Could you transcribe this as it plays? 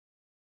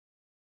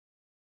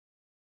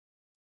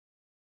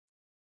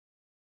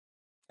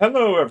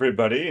Hello,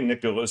 everybody.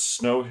 Nicholas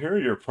Snow here,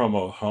 your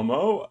promo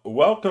homo.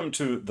 Welcome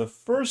to the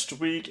first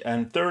week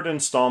and third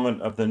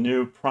installment of the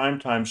new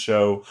primetime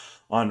show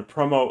on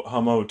Promo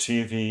Homo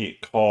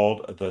TV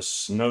called The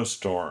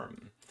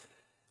Snowstorm.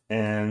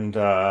 And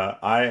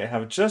I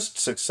have just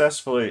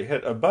successfully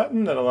hit a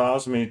button that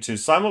allows me to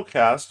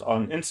simulcast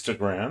on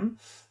Instagram.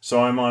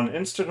 So I'm on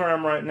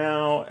Instagram right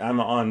now,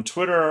 I'm on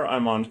Twitter,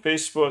 I'm on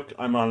Facebook,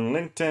 I'm on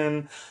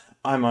LinkedIn,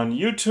 I'm on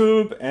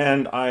YouTube,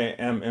 and I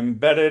am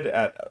embedded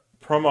at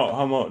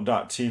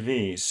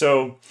promohomo.tv.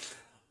 So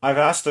I've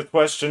asked the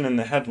question in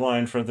the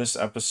headline for this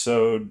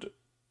episode,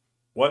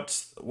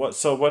 what's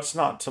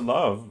not to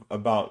love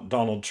about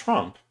Donald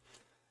Trump?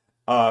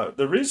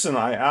 The reason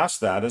I asked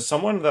that is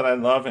someone that I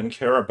love and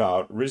care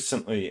about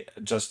recently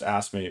just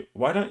asked me,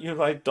 why don't you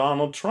like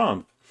Donald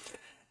Trump?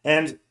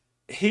 And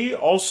he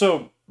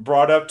also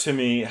brought up to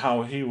me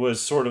how he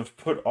was sort of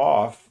put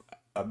off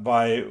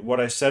by what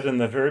I said in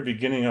the very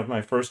beginning of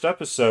my first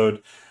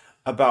episode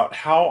about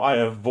how I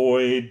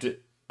avoid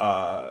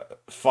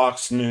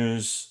Fox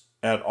News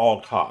at all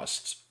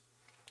costs,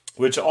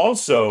 which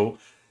also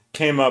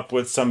came up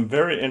with some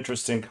very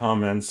interesting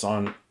comments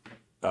on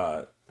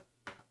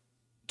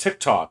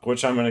TikTok,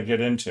 which I'm going to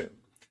get into.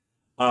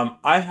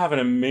 I have an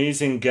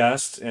amazing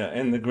guest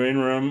in the green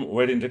room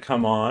waiting to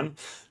come on.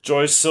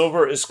 Joy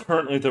Silver is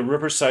currently the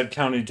Riverside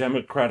County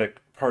Democratic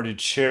Party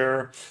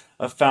chair,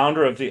 a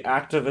founder of the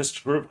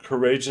activist group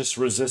Courageous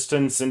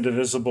Resistance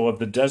Indivisible of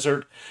the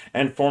Desert,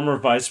 and former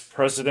vice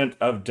president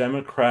of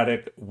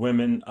Democratic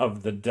Women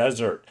of the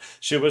Desert.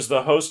 She was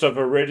the host of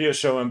a radio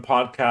show and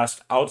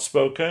podcast,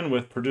 Outspoken,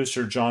 with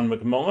producer John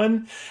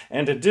McMullen,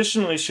 and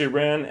additionally she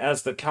ran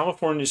as the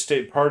California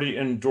State Party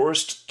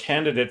endorsed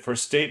candidate for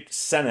state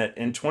senate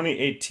in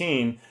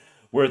 2018,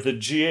 where the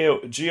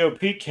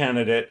GOP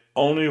candidate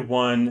only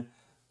won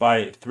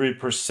by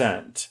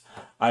 3%.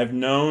 I've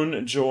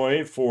known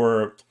Joy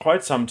for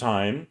quite some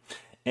time,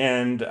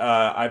 and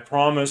I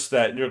promise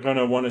that you're going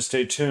to want to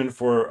stay tuned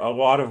for a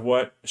lot of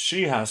what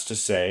she has to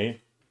say.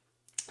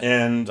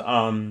 And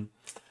I'm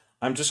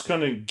just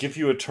going to give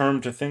you a term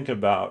to think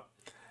about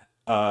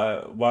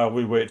while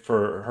we wait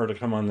for her to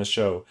come on the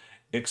show.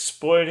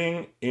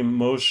 Exploiting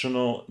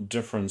emotional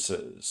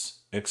differences.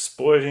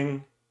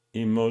 Exploiting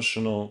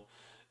emotional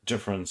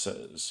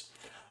differences.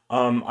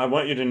 I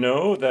want you to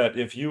know that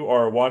if you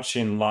are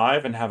watching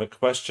live and have a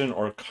question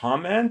or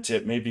comment,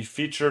 it may be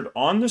featured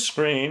on the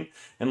screen.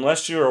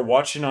 Unless you are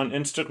watching on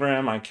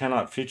Instagram, I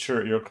cannot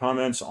feature your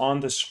comments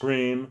on the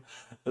screen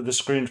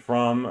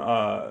from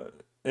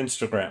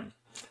Instagram.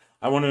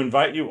 I want to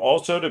invite you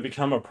also to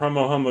become a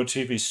Promo Homo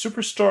TV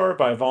superstar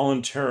by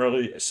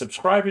voluntarily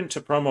subscribing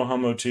to Promo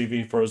Homo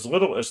TV for as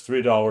little as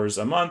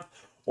 $3 a month,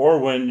 or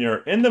when you're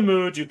in the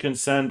mood, you can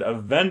send a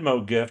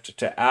Venmo gift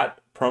to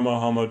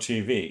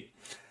 @PromoHomoTV.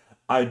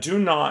 I do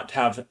not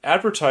have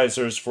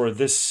advertisers for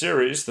this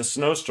series, The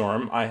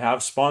Snowstorm. I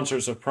have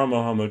sponsors of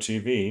Promo Homo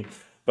TV,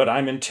 but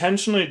I'm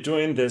intentionally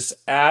doing this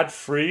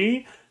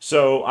ad-free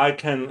so I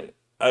can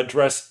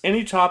address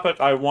any topic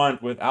I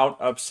want without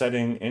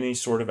upsetting any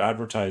sort of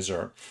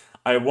advertiser.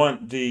 I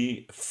want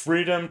the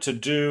freedom to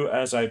do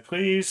as I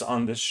please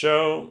on this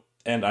show,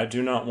 and I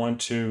do not want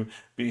to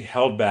be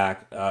held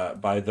back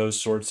by those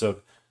sorts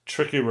of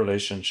tricky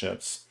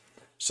relationships.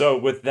 So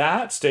with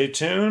that, stay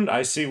tuned.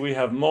 I see we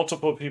have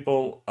multiple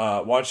people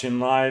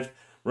watching live.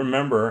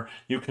 Remember,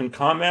 you can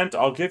comment.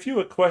 I'll give you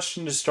a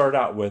question to start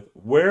out with.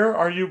 Where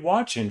are you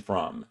watching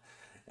from?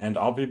 And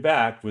I'll be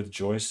back with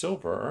Joy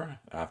Silver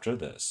after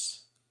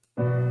this.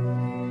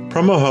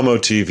 Promo Homo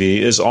TV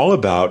is all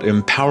about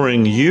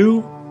empowering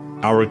you,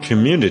 our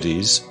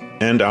communities,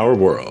 and our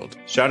world.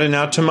 Shouting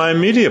out to my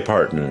media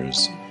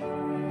partners.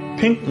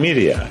 Pink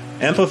Media,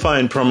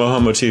 amplifying Promo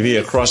Homo TV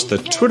across the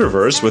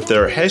Twitterverse with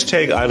their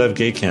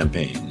 #ILoveGay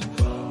campaign.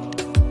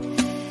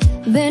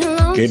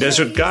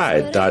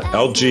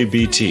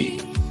 GayDesertGuide.lgbt.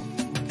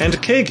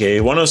 And KGay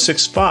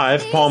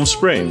 1065 Palm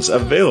Springs,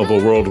 available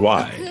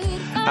worldwide.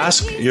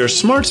 Ask your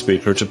smart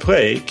speaker to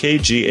play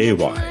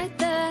KGAY.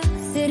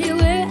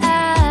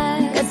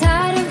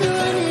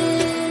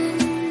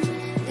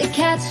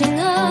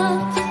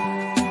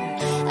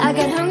 I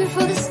got hungry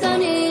for the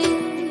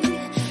stunning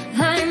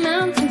high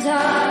mountain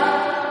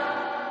top.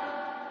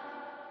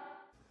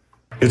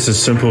 It's as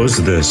simple as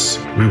this.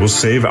 We will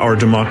save our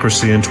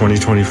democracy in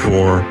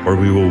 2024, or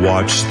we will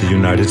watch the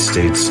United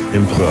States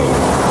implode.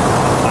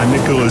 I'm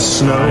Nicholas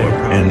Snow,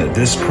 and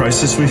this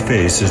crisis we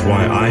face is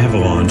why I have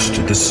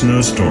launched The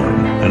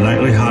Snowstorm, a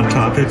nightly hot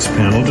topics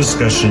panel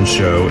discussion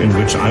show in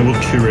which I will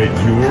curate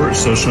your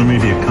social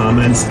media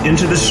comments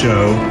into the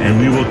show, and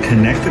we will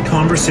connect the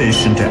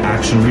conversation to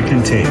action we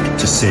can take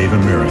to save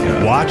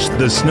America. Watch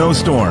The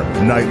Snowstorm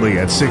nightly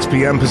at 6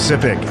 p.m.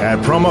 Pacific at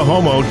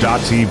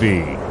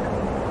promohomo.tv.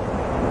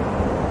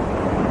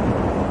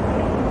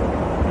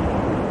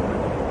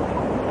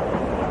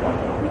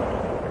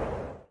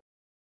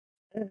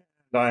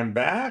 I'm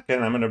back,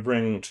 and I'm going to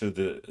bring to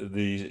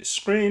the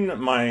screen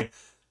my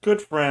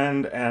good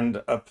friend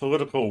and a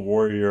political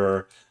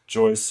warrior,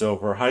 Joy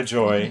Silver. Hi,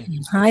 Joy.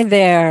 Hi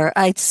there.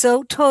 I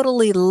so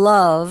totally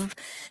love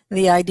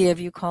the idea of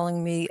you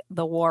calling me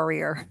the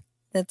warrior.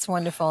 That's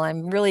wonderful.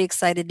 I'm really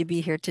excited to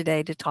be here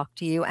today to talk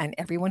to you and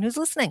everyone who's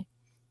listening.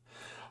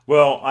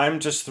 Well,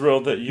 I'm just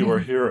thrilled that you are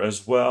here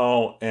as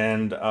well.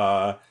 And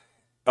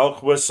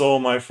Elk Whistle,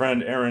 my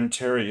friend Aaron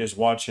Terry, is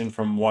watching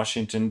from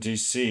Washington,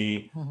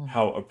 D.C.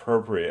 How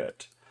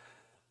appropriate.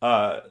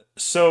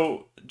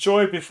 So,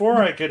 Joy,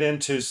 before I get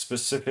into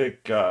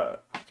specific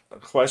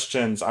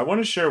questions, I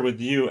want to share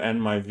with you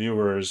and my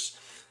viewers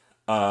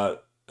uh,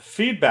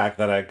 feedback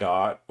that I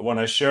got when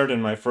I shared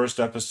in my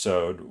first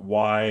episode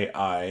why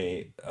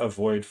I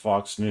avoid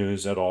Fox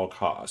News at all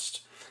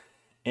cost.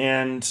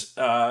 And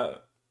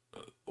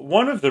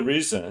one of the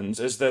reasons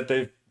is that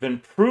they've been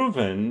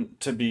proven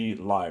to be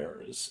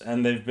liars,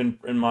 and they've been,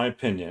 in my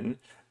opinion,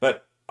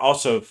 but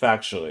also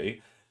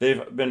factually,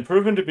 they've been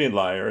proven to be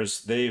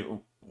liars. They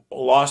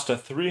lost a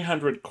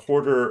 300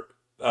 quarter,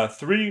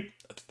 three,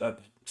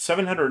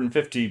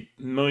 $750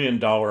 million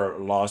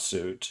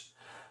lawsuit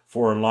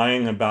for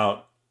lying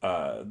about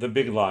the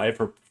big lie,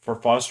 for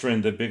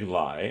fostering the big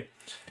lie.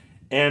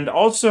 And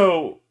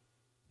also,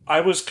 I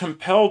was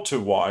compelled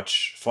to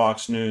watch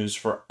Fox News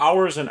for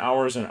hours and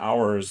hours and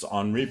hours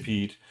on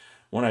repeat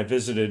when I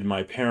visited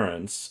my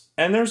parents.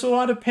 And there's a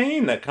lot of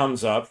pain that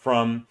comes up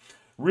from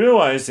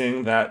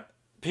realizing that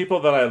people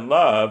that I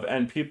love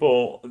and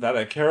people that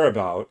I care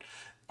about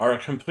are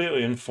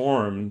completely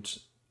informed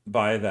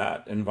by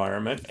that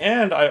environment.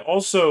 And I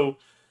also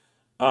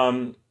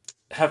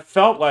have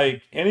felt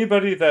like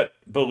anybody that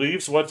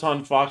believes what's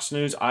on Fox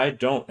News, I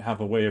don't have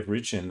a way of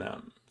reaching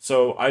them.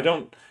 So I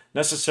don't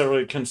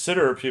necessarily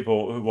consider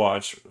people who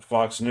watch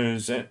Fox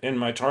News in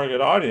my target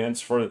audience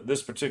for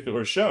this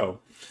particular show.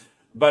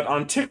 But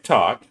on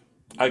TikTok,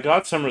 I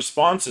got some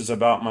responses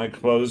about my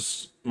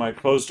closed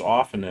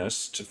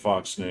offness to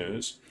Fox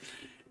News.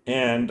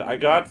 And I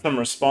got some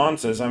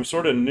responses. I'm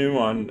sort of new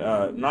on,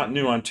 not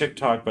new on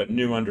TikTok, but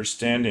new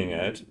understanding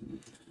it.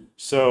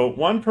 So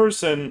one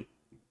person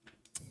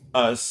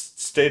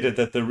stated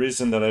that the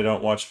reason that I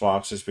don't watch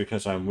Fox is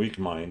because I'm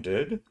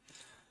weak-minded.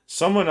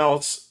 Someone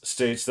else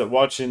states that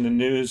watching the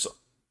news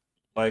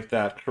like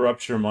that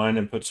corrupts your mind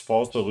and puts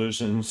false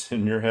illusions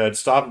in your head.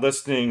 Stop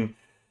listening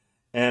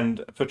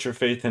and put your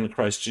faith in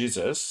Christ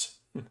Jesus.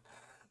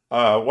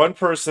 One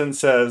person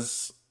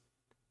says,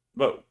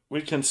 but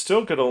we can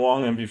still get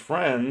along and be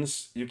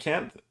friends. You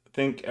can't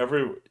think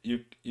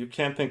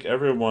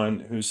everyone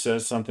who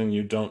says something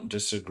you don't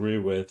disagree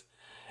with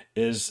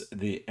is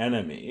the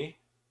enemy.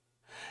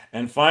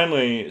 And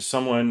finally,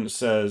 someone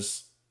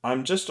says,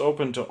 I'm just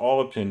open to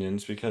all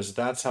opinions because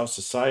that's how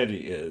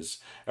society is.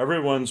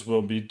 Everyone's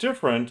will be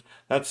different.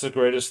 That's the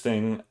greatest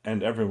thing,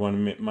 and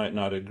everyone might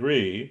not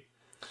agree.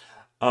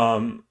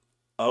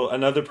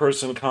 Another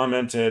person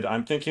commented,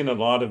 I'm thinking a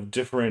lot of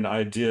differing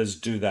ideas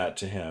do that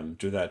to him,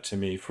 do that to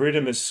me.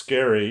 Freedom is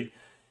scary.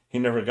 He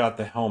never got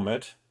the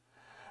helmet.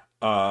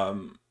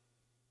 And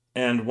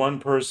one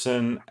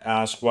person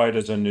asked, why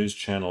does a news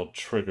channel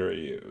trigger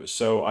you?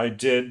 So I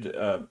did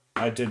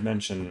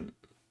mention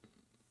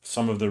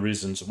some of the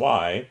reasons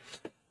why.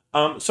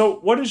 So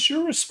what is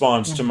your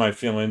response to my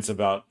feelings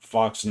about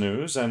Fox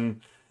News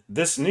and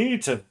this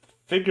need to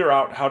figure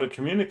out how to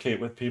communicate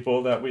with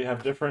people that we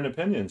have different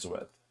opinions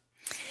with?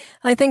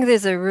 I think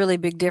there's a really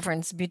big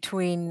difference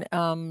between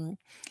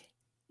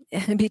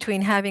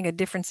between having a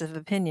difference of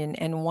opinion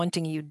and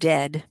wanting you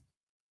dead.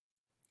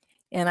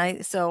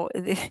 And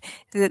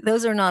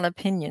those are not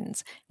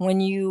opinions. When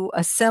you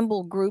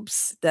assemble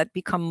groups that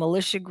become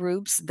militia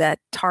groups that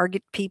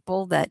target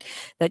people that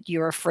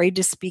you're afraid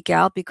to speak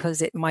out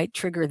because it might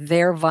trigger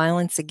their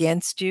violence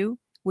against you,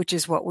 which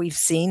is what we've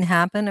seen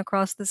happen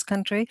across this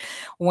country,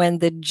 when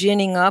the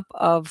ginning up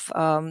of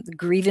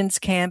grievance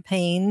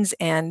campaigns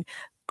and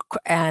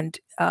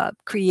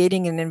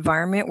creating an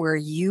environment where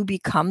you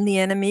become the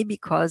enemy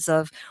because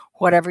of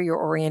whatever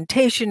your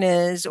orientation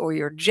is, or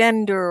your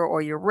gender,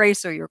 or your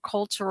race, or your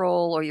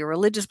cultural, or your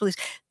religious beliefs.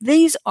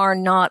 These are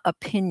not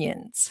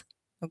opinions.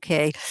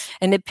 Okay.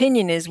 An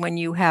opinion is when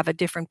you have a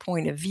different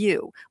point of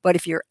view. But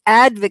if you're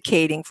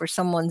advocating for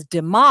someone's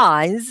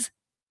demise,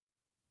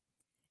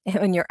 and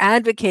when you're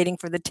advocating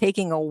for the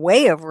taking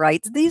away of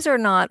rights, these are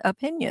not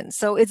opinions.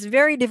 So it's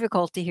very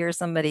difficult to hear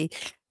somebody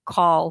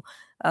call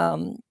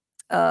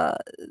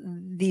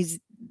these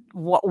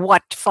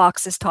what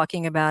Fox is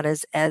talking about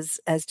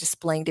as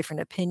displaying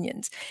different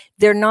opinions.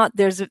 They're not.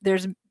 There's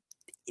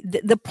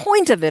the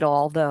point of it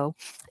all, though,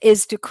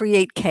 is to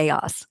create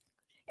chaos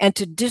and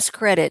to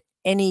discredit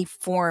any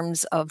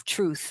forms of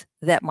truth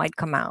that might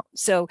come out.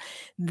 So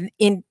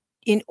in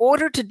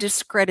order to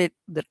discredit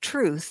the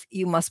truth,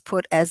 you must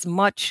put as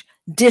much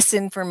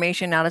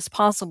disinformation out as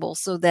possible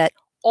so that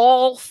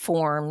all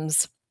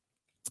forms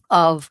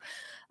of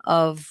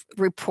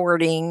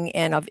reporting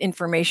and of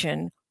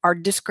information are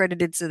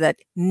discredited so that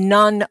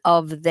none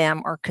of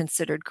them are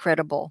considered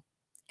credible.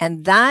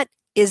 And that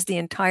is the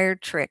entire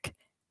trick.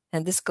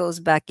 And this goes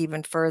back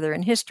even further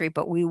in history,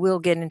 but we will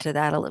get into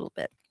that a little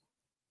bit.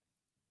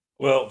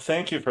 Well,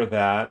 thank you for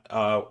that.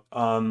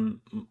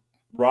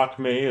 Rock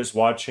May is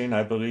watching.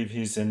 I believe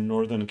he's in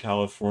Northern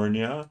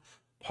California.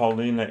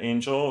 Paulina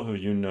Angel, who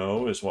you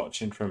know, is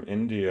watching from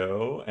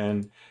Indio,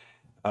 and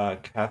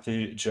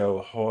Kathy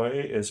Jo Hoy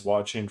is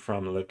watching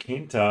from La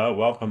Quinta.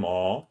 Welcome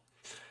all.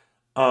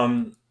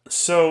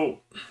 So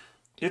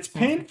it's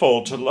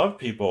painful to love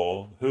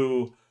people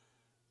who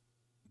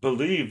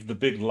believe the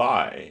big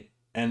lie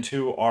and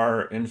who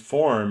are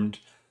informed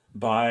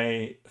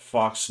by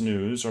Fox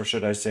News, or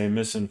should I say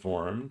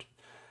misinformed.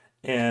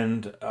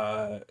 And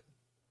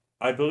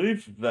I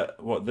believe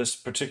that what this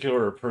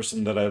particular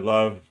person that I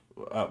love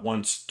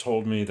once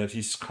told me that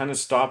he's kind of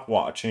stopped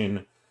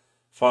watching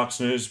Fox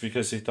News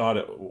because he thought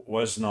it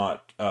was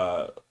not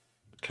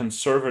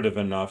conservative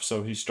enough,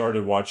 so he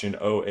started watching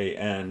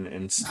OAN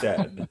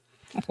instead.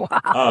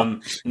 Wow.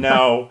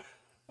 Now,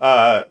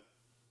 uh,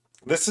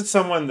 this is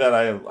someone that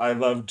I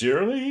love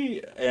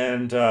dearly,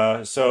 and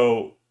I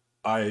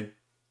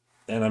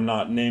I'm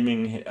not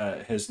naming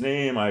his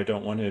name. I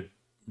don't want to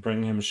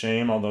bring him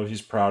shame, although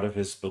he's proud of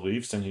his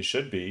beliefs and he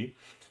should be.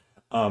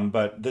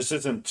 But this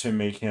isn't to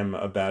make him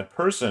a bad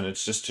person.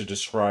 It's just to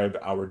describe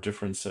our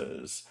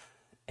differences.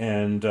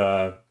 And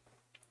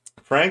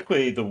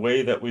frankly, the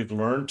way that we've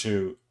learned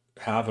to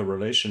have a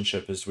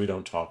relationship is we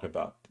don't talk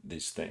about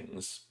these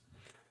things.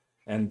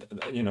 And,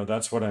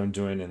 that's what I'm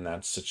doing in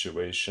that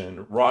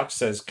situation. Rock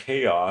says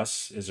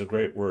chaos is a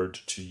great word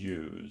to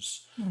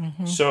use.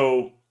 Hmm.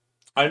 So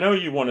I know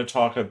you want to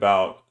talk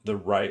about the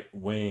right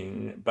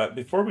wing, but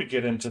before we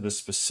get into the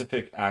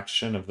specific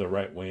action of the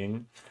right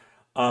wing,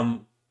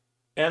 um,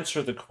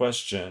 answer the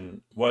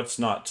question, what's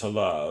not to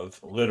love?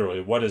 Literally,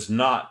 what is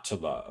not to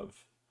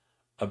love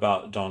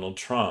about Donald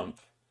Trump?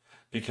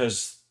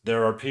 Because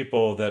there are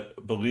people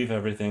that believe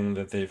everything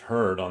that they've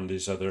heard on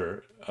these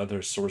other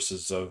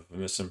sources of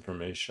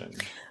misinformation.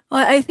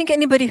 Well, I think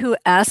anybody who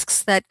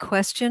asks that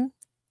question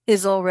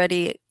is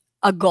already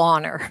a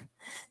goner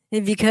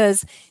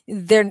because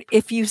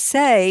if you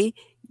say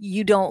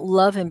you don't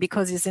love him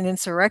because he's an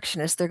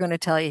insurrectionist, they're going to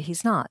tell you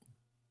he's not.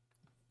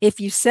 If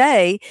you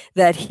say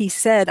that he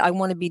said, I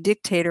want to be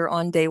dictator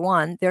on day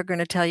one, they're going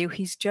to tell you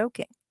he's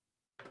joking.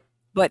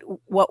 But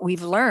what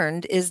we've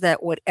learned is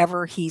that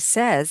whatever he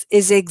says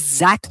is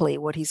exactly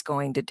what he's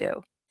going to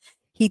do.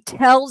 He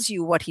tells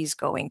you what he's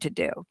going to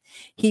do.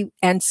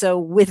 And so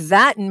with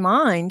that in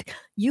mind,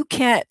 you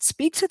can't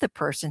speak to the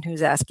person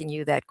who's asking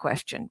you that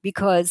question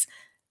because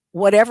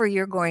whatever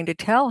you're going to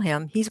tell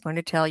him, he's going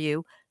to tell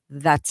you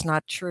that's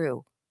not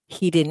true.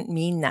 He didn't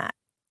mean that.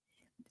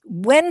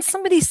 When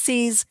somebody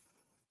sees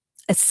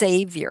a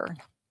savior,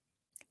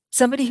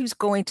 somebody who's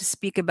going to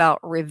speak about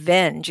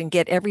revenge and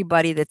get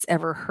everybody that's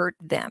ever hurt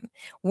them,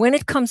 when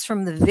it comes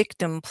from the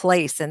victim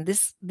place, and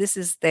this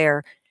is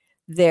their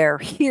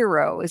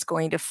hero is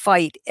going to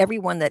fight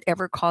everyone that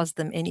ever caused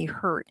them any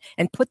hurt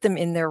and put them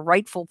in their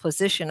rightful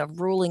position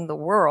of ruling the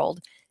world.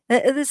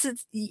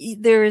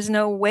 There is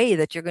no way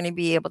that you're going to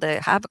be able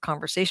to have a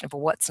conversation for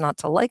what's not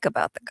to like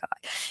about the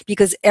guy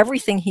because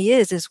everything he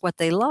is what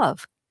they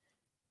love.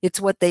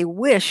 It's what they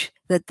wish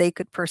that they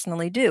could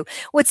personally do.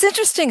 What's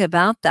interesting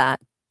about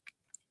that,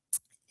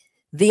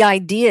 the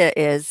idea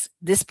is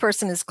this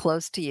person is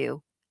close to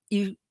you.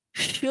 You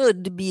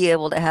should be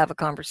able to have a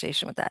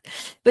conversation with that.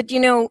 But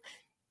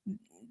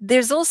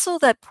there's also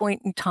that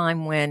point in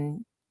time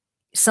when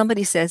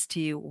somebody says to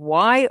you,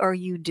 why are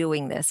you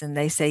doing this? And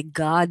they say,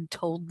 God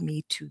told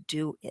me to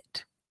do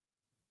it.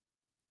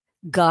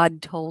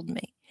 God told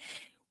me.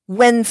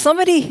 When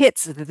somebody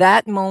hits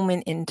that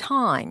moment in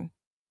time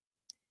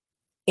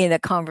in a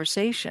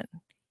conversation,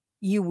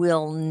 you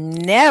will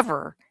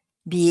never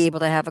be able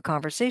to have a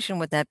conversation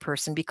with that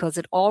person because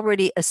it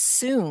already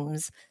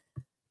assumes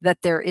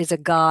that there is a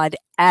God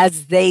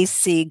as they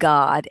see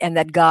God, and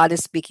that God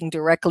is speaking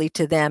directly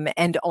to them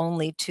and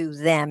only to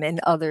them and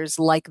others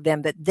like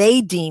them that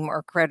they deem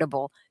are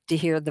credible to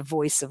hear the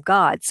voice of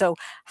God. So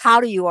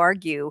how do you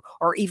argue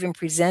or even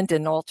present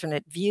an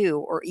alternate view,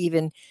 or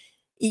even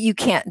you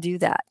can't do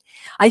that.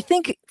 I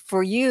think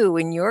for you,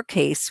 in your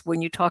case,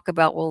 when you talk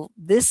about, well,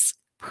 this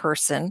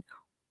person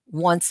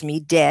wants me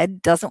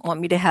dead, doesn't want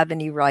me to have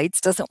any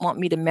rights, doesn't want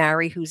me to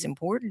marry who's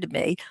important to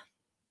me,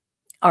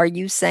 are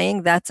you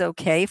saying that's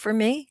okay for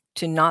me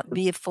to not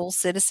be a full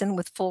citizen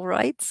with full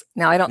rights?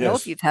 Now, I don't know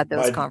if Yes, you've had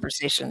those by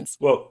conversations.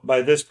 well,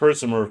 by this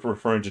person we're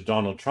referring to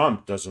Donald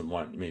Trump doesn't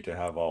want me to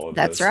have all of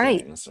That's those right.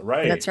 things,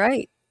 That's right?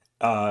 right.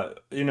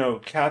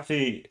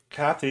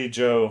 Kathy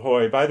Joe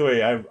Hoy. By the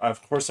way,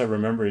 of course I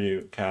remember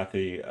you,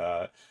 Kathy.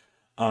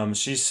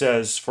 She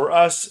says, for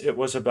us, it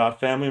was about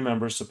family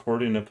members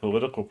supporting a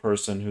political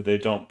person who they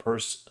don't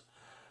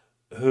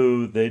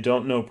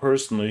know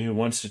personally, who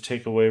wants to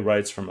take away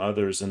rights from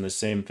others in the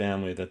same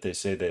family that they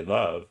say they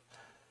love,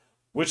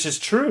 which is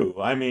true.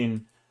 I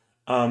mean,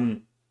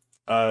 um,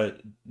 uh,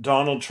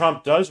 Donald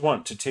Trump does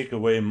want to take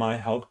away my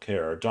health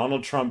care.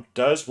 Donald Trump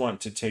does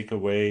want to take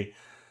away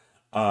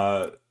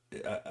uh,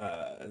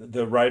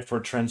 the right for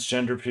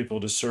transgender people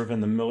to serve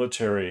in the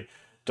military.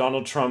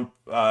 Donald Trump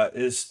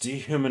is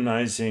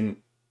dehumanizing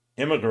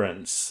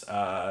immigrants.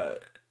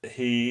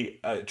 he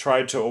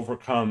tried to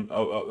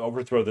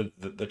overthrow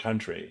the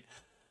country.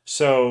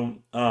 So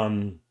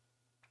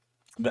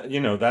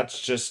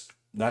that's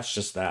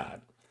just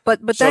that.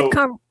 But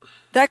So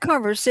that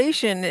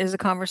conversation is a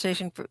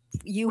conversation for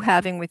you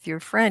having with your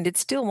friend. It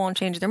still won't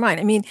change their mind.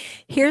 I mean,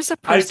 here's a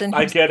I person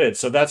I who's get it.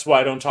 So that's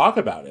why I don't talk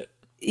about it.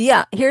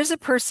 yeah, here's a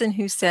person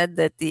who said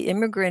that the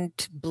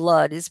immigrant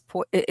blood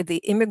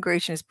the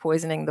immigration is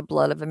poisoning the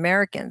blood of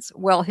Americans.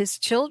 Well, his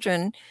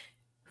children,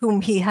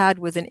 whom he had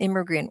with an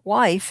immigrant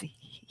wife,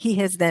 he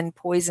has then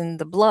poisoned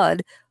the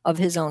blood of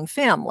his own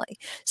family.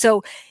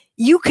 So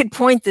you could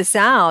point this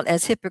out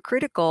as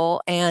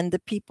hypocritical, and the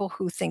people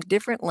who think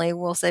differently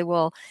will say,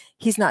 well,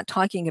 he's not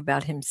talking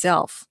about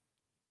himself,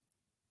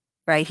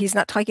 right? He's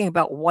not talking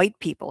about white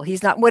people.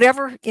 He's not,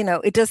 whatever,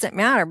 it doesn't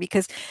matter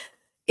because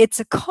it's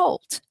a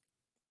cult.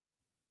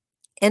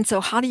 And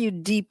so, how do you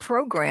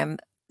deprogram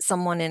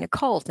someone in a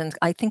cult? And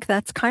I think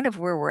that's kind of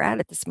where we're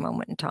at this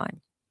moment in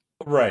time.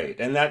 Right.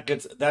 And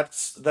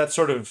that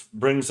sort of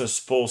brings us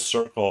full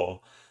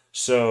circle.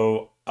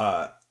 So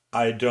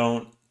I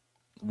don't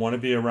want to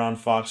be around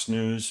Fox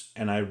News,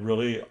 and I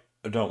really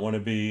don't want to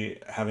be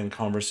having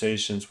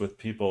conversations with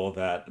people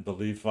that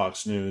believe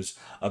Fox News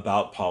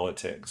about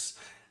politics.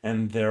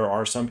 And there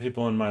are some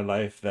people in my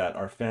life that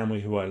are family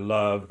who I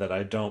love that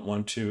I don't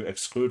want to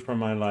exclude from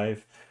my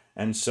life.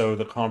 And so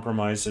the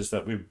compromise is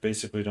that we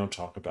basically don't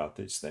talk about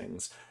these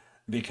things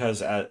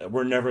because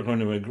we're never going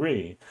to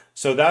agree.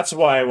 So that's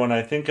why when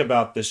I think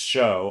about this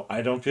show,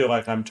 I don't feel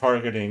like I'm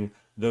targeting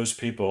those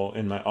people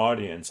in my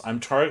audience. I'm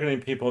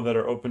targeting people that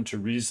are open to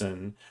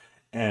reason,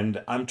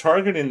 and I'm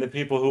targeting the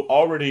people who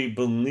already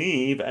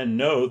believe and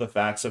know the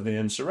facts of the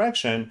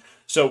insurrection.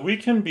 So we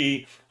can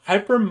be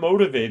hyper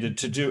motivated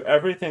to do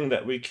everything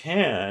that we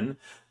can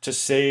to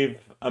save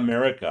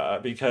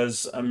America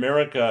because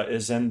America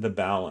is in the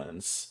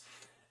balance.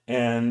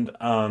 And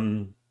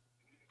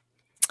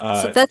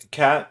So that's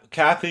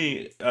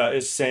Kathy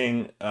is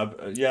saying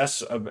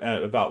yes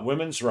about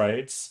women's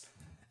rights,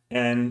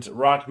 and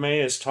Rock May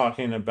is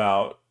talking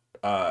about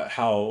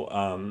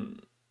how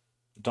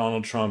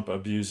Donald Trump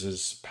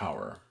abuses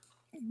power.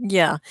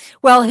 yeah.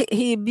 Well,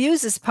 he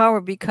abuses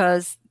power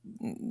because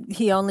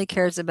he only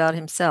cares about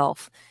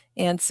himself.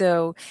 And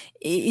so,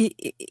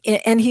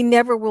 and he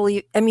never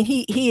will. I mean,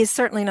 he is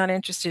certainly not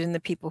interested in the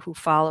people who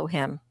follow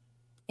him.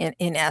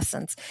 In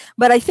essence,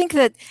 but I think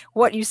that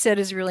what you said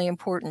is really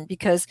important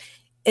because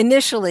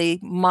initially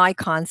my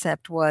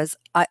concept was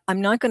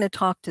I'm not going to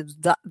talk to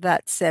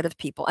that set of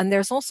people. And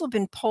there's also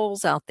been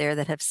polls out there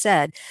that have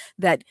said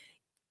that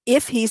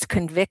if he's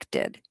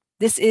convicted,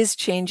 this is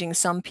changing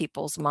some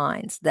people's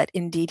minds that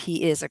indeed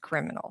he is a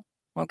criminal.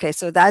 Okay,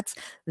 so that's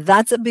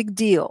a big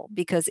deal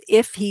because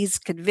if he's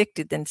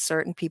convicted, then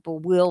certain people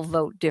will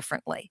vote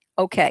differently.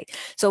 Okay,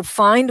 so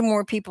find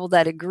more people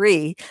that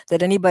agree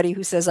that anybody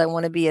who says I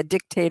want to be a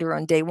dictator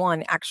on day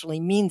one actually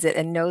means it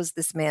and knows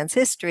this man's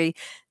history.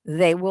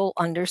 They will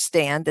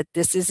understand that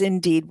this is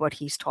indeed what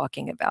he's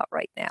talking about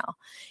right now.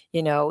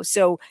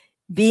 So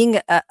being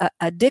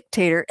a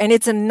dictator, and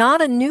it's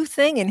not a new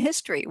thing in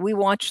history. We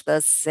watched the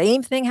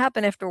same thing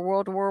happen after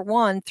World War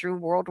I through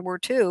World War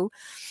II,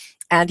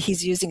 and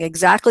he's using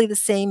exactly the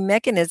same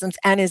mechanisms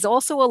and is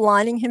also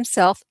aligning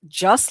himself,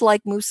 just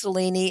like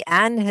Mussolini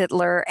and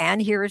Hitler and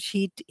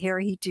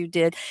Hirohito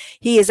did.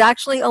 He is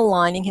actually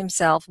aligning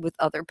himself with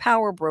other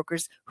power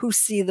brokers who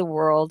see the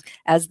world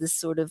as this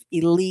sort of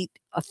elite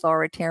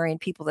authoritarian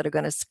people that are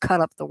going to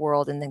cut up the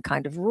world and then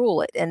kind of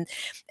rule it. And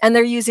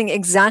they're using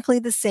exactly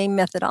the same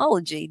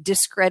methodology: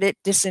 discredit,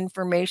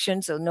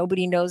 disinformation, so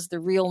nobody knows the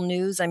real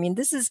news. I mean,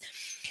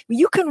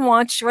 you can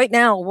watch right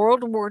now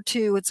World War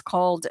II. It's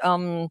called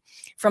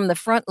From the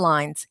Front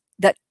Lines,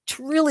 that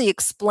really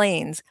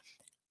explains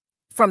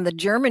from the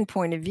German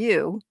point of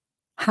view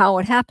how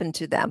it happened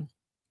to them.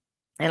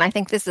 And I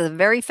think this is a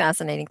very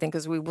fascinating thing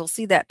because we will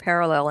see that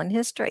parallel in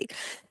history.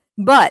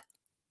 But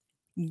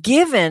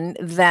given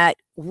that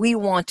we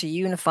want to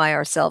unify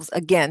ourselves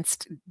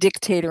against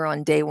dictator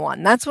on day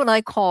one, that's what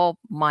I call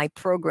my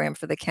program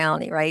for the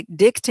county, right?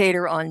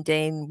 Dictator on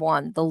day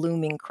one, the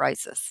looming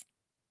crisis.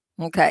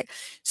 Okay,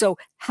 so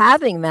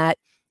having that,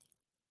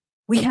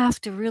 we have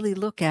to really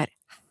look at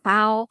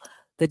how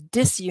the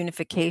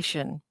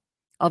disunification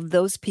of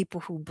those people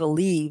who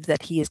believe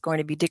that he is going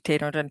to be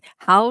dictator,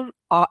 how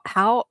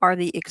are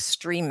the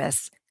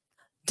extremists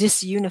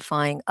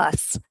disunifying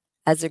us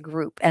as a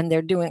group? And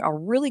they're doing a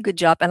really good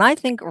job, and I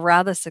think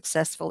rather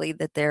successfully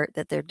that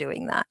they're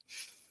doing that.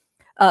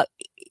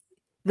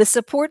 The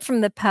support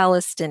from the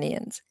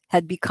Palestinians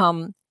had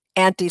become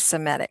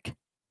anti-Semitic.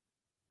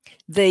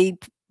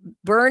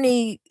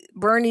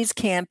 Bernie's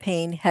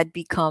campaign had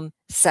become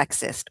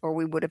sexist, or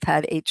we would have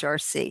had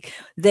HRC.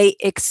 They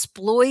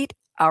exploit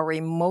our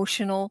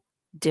emotional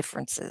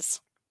differences.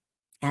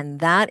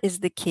 And that is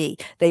the key.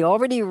 They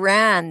already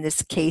ran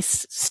this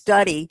case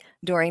study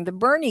during the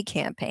Bernie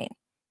campaign.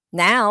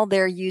 Now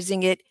they're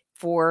using it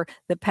for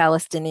the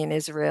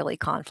Palestinian-Israeli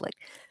conflict.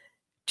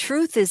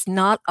 Truth is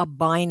not a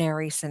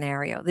binary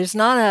scenario. There's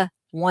not a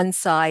one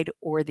side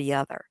or the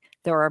other.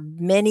 There are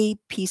many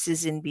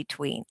pieces in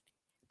between.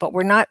 but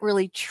we're not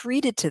really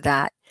treated to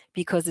that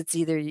because it's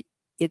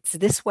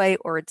this way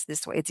or it's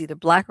this way. It's either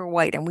black or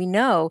white. And we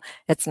know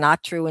it's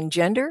not true in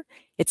gender.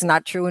 It's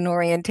not true in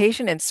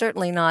orientation, and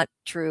certainly not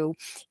true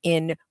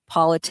in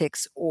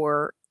politics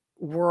or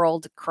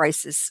world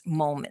crisis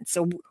moments.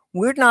 So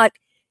we're now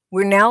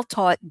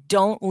taught,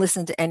 don't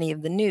listen to any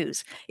of the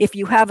news. If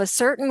you have a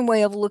certain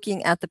way of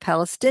looking at the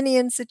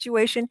Palestinian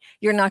situation,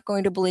 you're not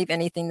going to believe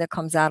anything that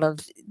comes out of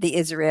the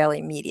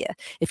Israeli media.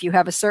 If you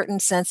have a certain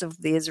sense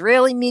of the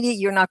Israeli media,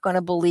 you're not going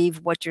to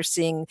believe what you're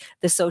seeing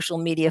the social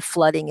media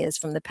flooding is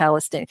from the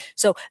Palestinian.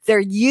 So they're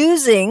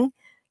using,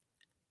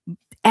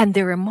 and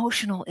their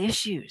emotional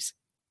issues.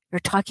 They're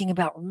talking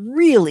about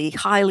really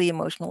highly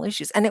emotional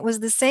issues. And it was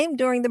the same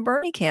during the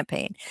Bernie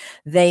campaign.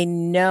 They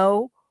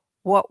know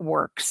what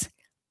works.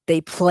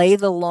 They play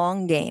the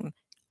long game.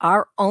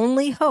 Our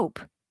only hope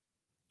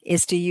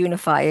is to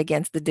unify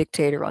against the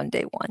dictator on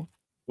day one.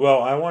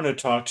 Well, I want to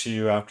talk to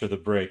you after the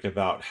break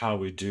about how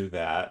we do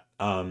that.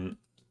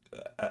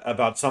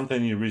 About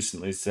something you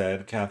recently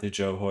said. Kathy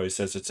Jo Hoy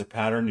says it's a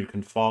pattern you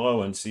can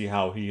follow and see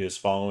how he is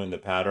following the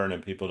pattern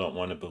and people don't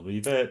want to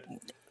believe it.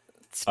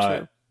 It's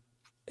true.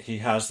 He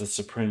has the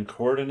Supreme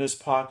Court in his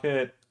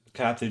pocket.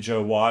 Kathy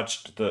Jo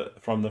watched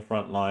From the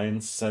Front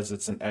Lines, says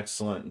it's an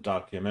excellent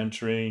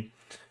documentary.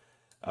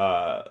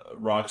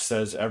 Rock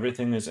says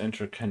everything is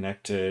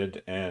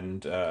interconnected,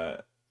 and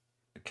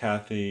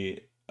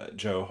Kathy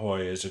Jo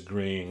Hoy is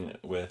agreeing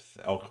with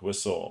Elk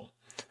Whistle.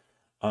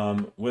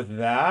 With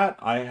that,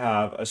 I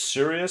have a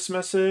serious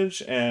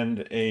message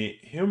and a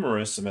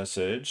humorous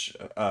message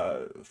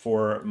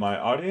for my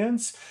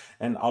audience,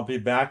 and I'll be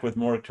back with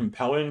more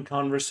compelling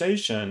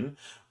conversation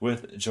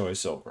with Joy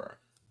Silver.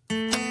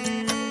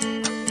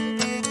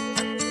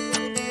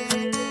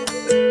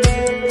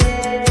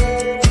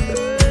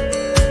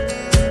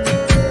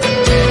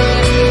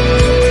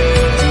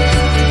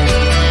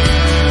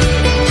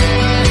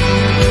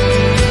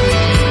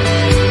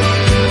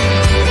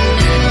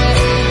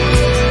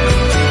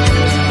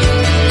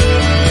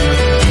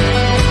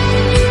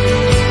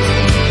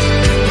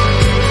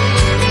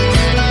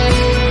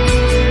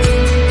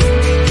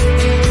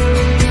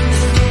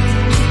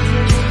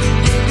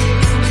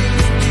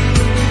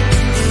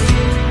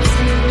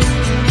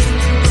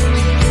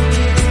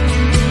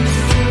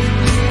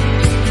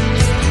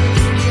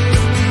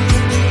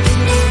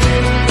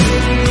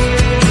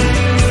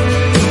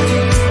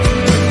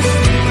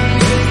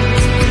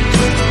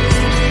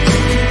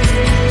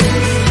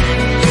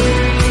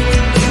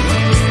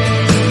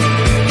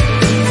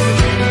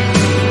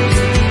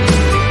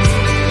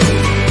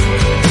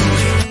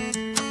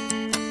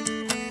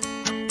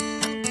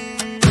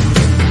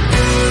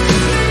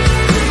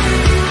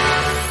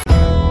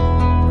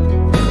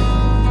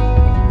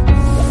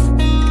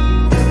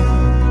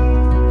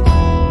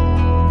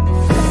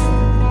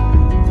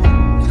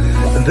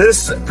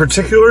 This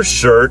particular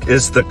shirt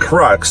is the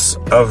crux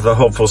of the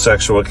Hopeful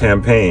Sexual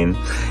campaign,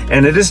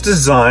 and it is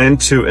designed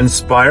to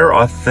inspire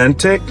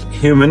authentic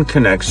human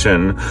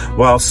connection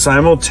while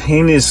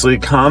simultaneously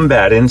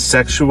combating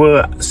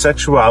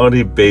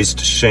sexuality-based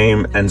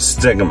shame and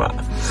stigma.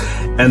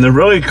 And the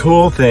really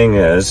cool thing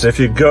is, if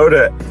you go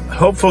to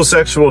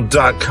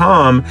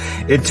hopefulsexual.com,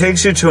 it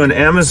takes you to an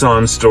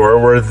Amazon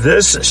store where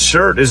this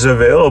shirt is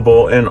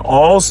available in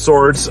all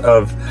sorts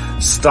of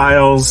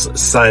styles,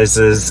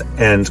 sizes,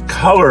 and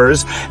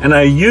colors. And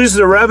I use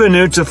the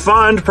revenue to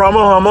fund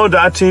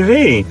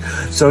promohomo.tv.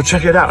 So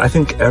check it out. I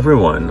think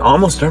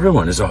almost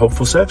everyone is a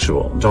hopeful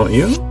sexual, don't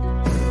you?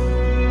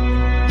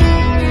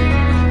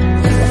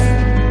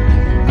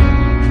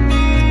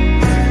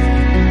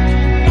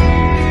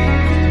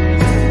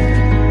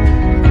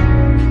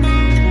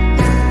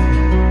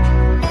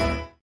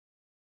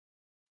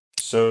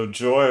 So,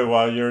 Joy,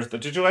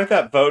 did you like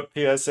that vote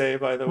PSA,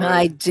 by the way?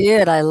 I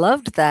did. I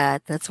loved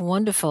that. That's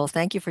wonderful.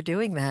 Thank you for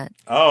doing that.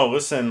 Oh,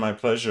 listen, my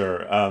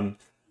pleasure.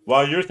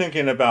 While you're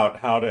thinking about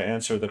how to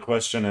answer the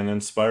question and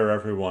inspire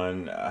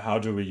everyone, how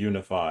do we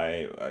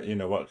unify?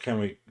 What can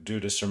we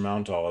do to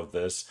surmount all of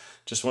this?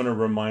 Just want to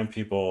remind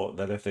people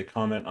that if they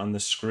comment on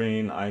the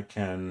screen, I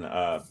can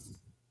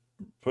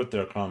put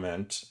their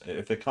comment.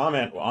 If they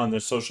comment on the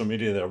social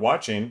media they're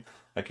watching,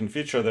 I can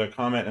feature their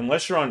comment,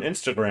 unless you're on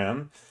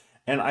Instagram.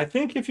 And I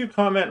think if you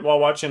comment while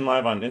watching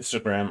live on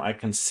Instagram, I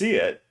can see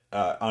it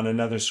on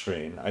another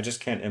screen. I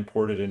just can't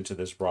import it into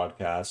this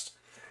broadcast.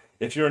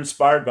 If you're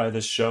inspired by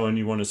this show and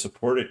you want to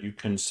support it, you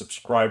can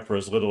subscribe for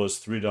as little as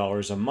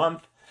 $3 a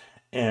month.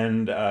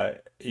 And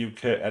you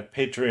could at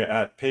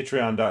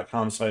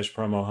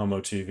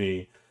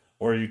patreon.com/promohomotv,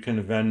 or you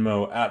can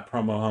Venmo at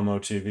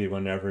promohomotv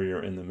whenever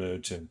you're in the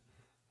mood to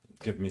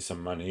give me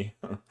some money.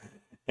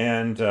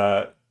 And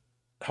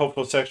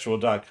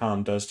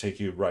hopefulsexual.com does take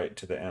you right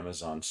to the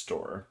Amazon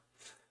store.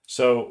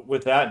 So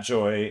with that,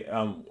 Joy,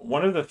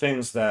 one of the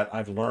things that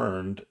I've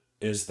learned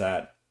is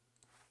that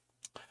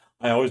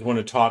I always want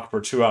to talk for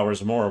 2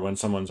 hours more when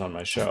someone's on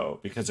my show,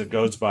 because it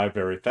goes by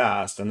very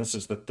fast. And this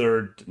is the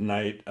third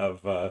night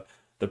of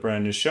the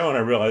brand new show, and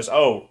I realized,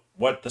 oh,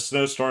 what the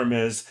Snowstorm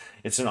is,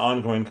 it's an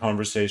ongoing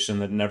conversation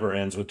that never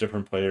ends with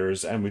different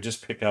players, and we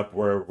just pick up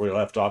where we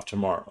left off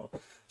tomorrow.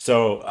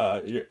 So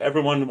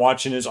everyone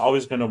watching is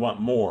always going to want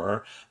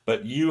more,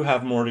 but you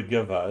have more to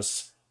give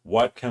us.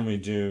 What can we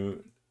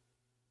do?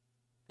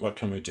 What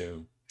can we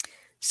do?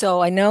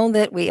 So I know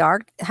that we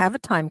have a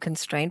time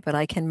constraint, but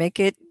I can make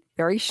it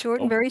very short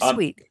and Oh, very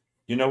sweet.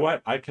 you know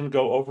what? I can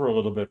go over a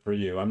little bit for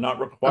you. I'm not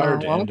required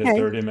to Oh, end at okay.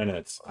 30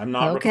 minutes. I'm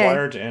not Okay.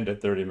 required to end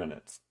at 30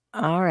 minutes.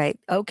 All right.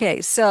 Okay.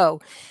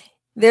 So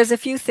there's a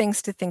few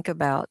things to think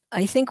about.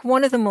 I think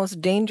one of the most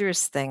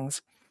dangerous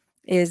things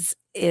is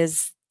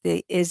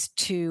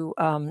to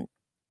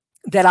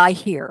that I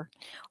hear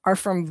are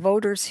from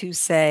voters who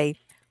say,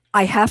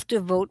 I have to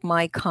vote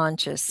my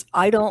conscience.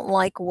 I don't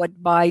like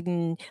what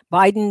Biden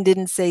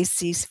didn't say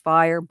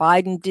ceasefire.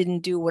 Biden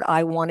didn't do what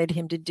I wanted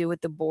him to do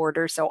at the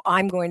border. So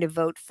I'm going to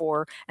vote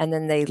for, and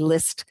then they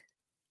list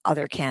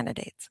other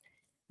candidates.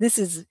 This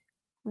is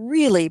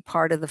really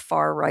part of the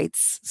far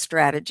right's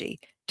strategy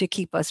to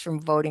keep us from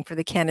voting for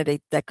the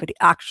candidate that could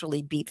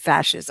actually beat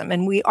fascism.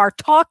 And we are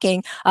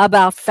talking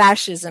about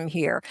fascism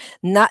here.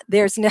 Not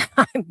there's now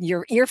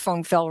your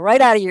earphone fell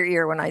right out of your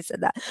ear when I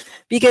said that,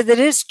 because it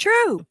is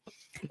true.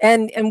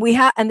 And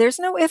there's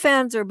no ifs,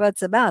 ands, or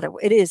buts about it.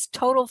 It is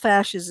total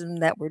fascism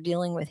that we're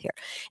dealing with here.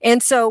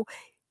 And so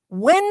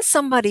when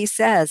somebody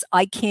says,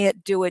 I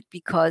can't do it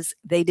because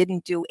they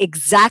didn't do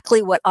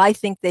exactly what I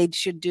think they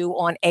should do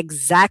on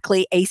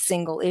exactly a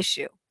single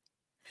issue,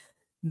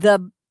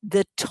 the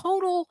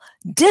total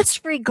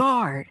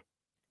disregard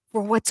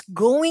for what's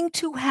going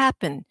to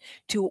happen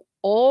to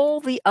all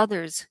the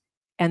others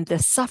and the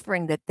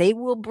suffering that they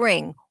will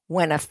bring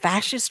when a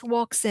fascist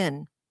walks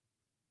in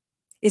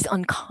is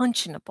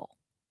unconscionable.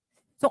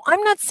 So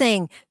I'm not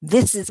saying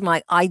this is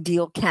my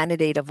ideal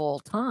candidate of all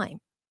time.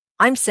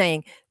 I'm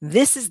saying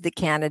this is the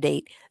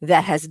candidate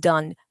that has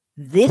done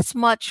this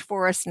much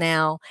for us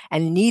now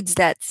and needs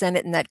that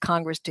Senate and that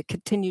Congress to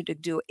continue to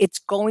do it. It's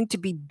going to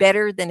be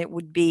better than it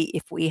would be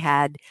if we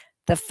had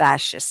the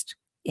fascist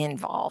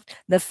involved,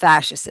 the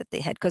fascist at the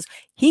head, because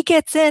he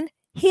gets in,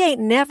 he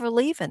ain't never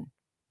leaving,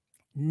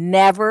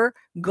 never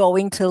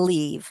going to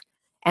leave.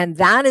 And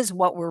that is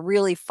what we're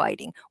really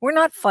fighting. We're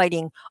not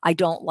fighting, I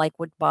don't like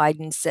what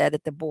Biden said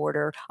at the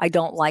border. I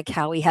don't like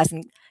how he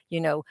hasn't,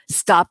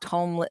 stopped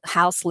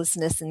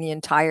houselessness in the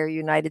entire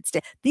United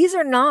States. These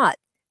are not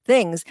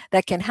things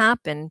that can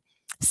happen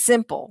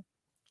simple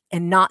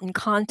and not in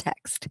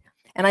context.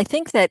 And I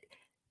think that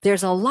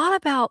there's a lot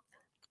about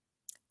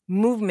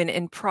movement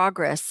and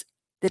progress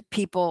that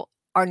people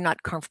are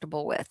not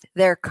comfortable with.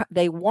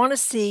 They want to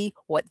see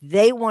what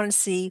they want to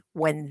see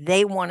when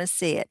they want to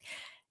see it.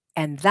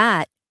 And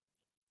that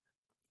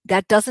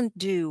doesn't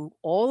do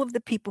all of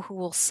the people who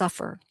will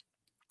suffer,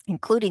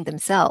 including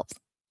themselves,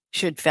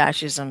 should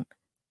fascism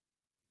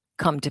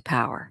come to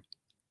power.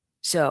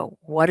 So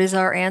what is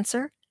our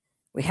answer?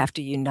 We have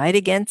to unite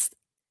against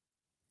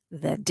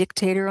the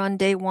dictator on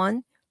day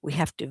one. We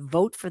have to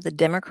vote for the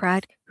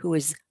Democrat who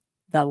is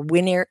the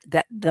winner,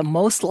 the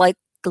most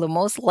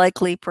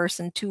likely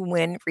person to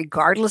win,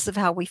 regardless of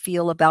how we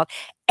feel about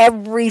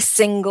every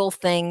single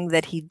thing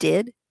that he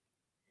did,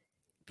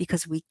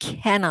 because we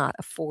cannot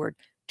afford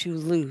to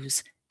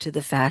lose to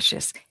the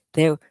fascists.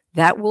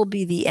 That will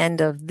be the end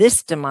of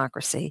this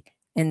democracy,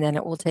 and then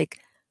it will take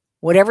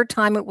whatever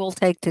time it will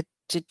take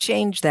to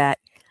change that.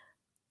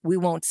 We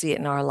won't see it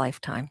in our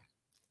lifetime.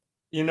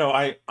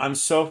 I'm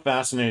so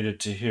fascinated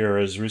to hear,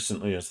 as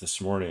recently as this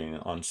morning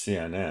on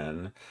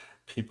CNN,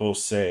 people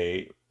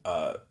say,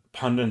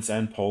 pundits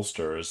and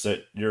pollsters,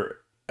 that your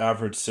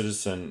average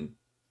citizen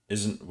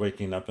isn't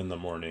waking up in the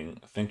morning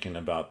thinking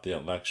about the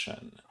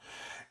election.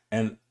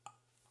 And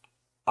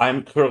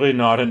I'm clearly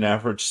not an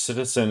average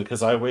citizen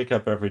because I wake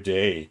up every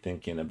day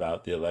thinking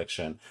about the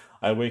election.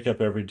 I wake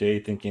up every day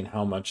thinking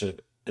how much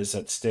it is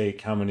at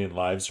stake, how many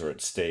lives are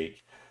at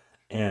stake.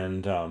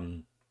 And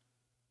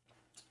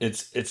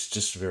it's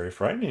just very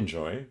frightening,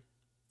 Joy.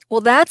 Well,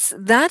 that's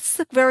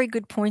the very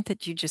good point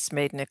that you just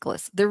made,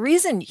 Nicholas. The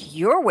reason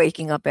you're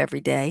waking up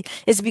every day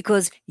is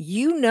because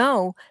you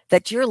know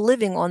that you're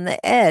living on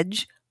the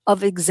edge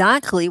of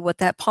exactly what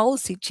that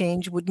policy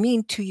change would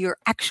mean to your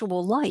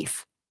actual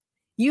life.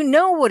 You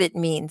know what it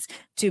means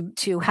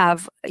to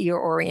have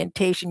your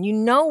orientation. You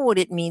know what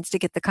it means to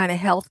get the kind of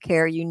health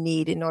care you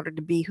need in order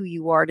to be who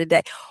you are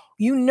today.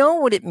 You know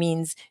what it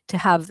means to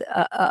have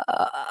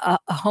a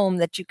home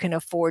that you can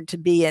afford to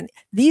be in.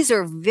 These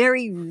are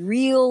very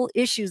real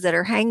issues that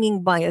are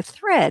hanging by a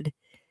thread.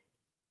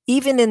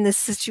 Even in the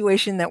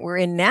situation that we're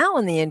in now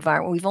in the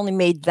environment, we've only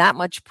made that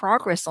much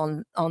progress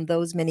on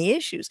those many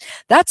issues.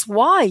 That's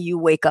why you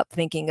wake up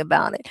thinking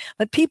about it.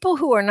 But people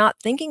who are not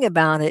thinking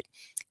about it,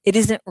 it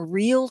isn't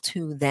real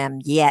to them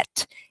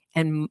yet.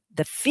 And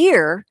the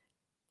fear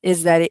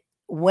is that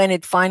when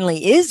it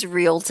finally is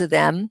real to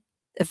them,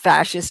 the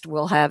fascist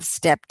will have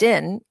stepped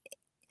in.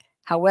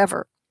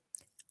 However,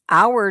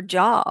 our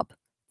job,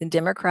 the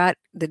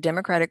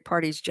Democratic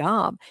Party's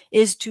job,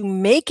 is to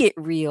make it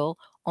real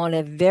on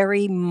a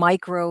very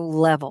micro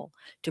level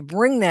to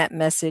bring that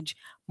message.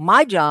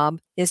 My job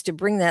is to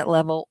bring that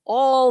level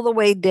all the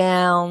way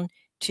down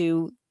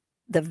to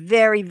the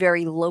very,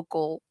 very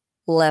local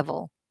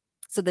level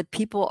so that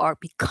people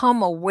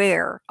become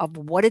aware of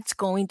what it's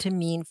going to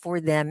mean for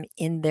them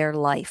in their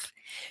life,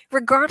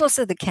 regardless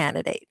of the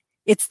candidate.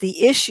 It's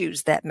the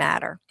issues that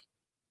matter.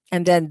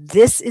 And then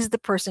this is the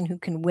person who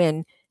can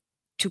win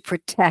to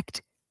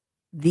protect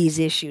these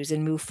issues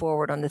and move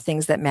forward on the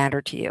things that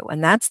matter to you.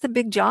 And that's the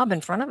big job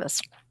in front of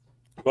us.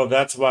 Well,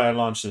 that's why I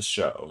launched this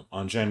show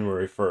on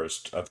January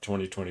 1st of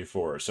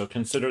 2024. So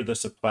consider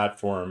this a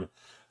platform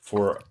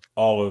for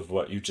all of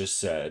what you just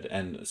said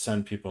and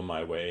send people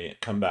my way.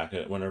 Come back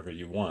at whenever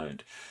you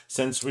want.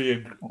 Since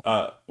we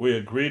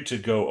agreed to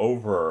go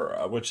over,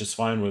 which is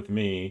fine with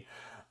me,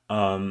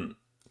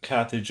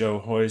 Kathy Jo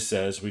Hoy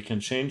says we can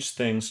change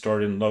things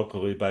starting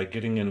locally by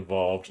getting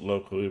involved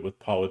locally with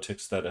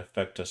politics that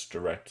affect us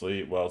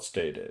directly. Well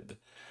stated.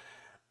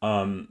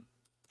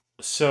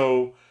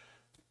 So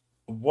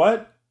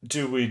what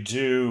do we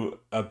do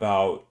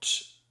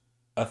about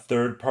a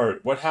third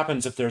part? What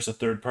happens if there's a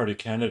third party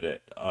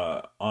candidate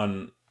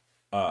on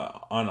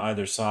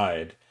either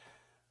side?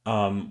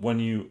 When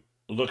you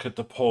look at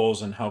the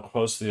polls and how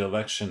close the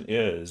election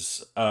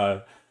is,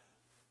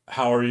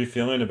 how are you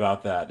feeling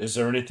about that? Is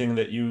there anything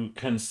that you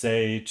can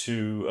say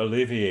to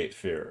alleviate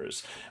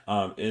fears?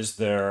 Is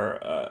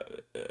there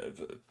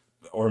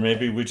or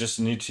maybe we just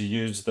need to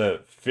use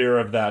the fear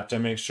of that to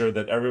make sure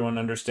that everyone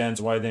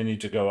understands why they need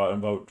to go out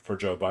and vote for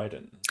Joe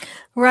Biden.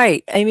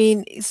 Right. I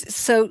mean,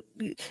 so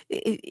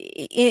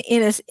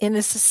in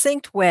a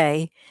succinct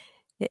way,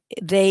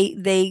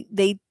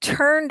 they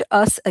turned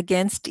us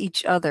against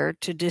each other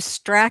to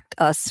distract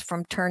us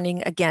from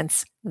turning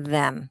against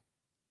them.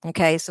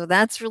 Okay, so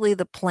that's really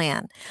the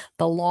plan,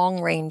 the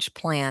long range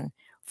plan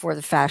for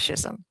the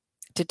fascism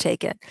to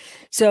take it.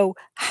 So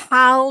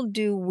how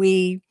do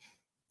we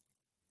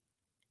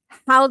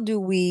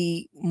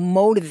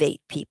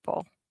motivate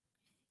people?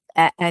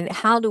 And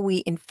how do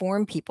we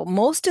inform people?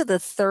 Most of the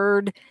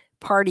third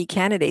party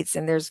candidates,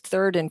 and there's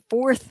third and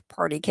fourth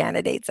party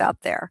candidates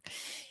out there,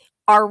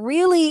 are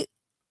really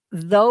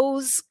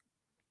those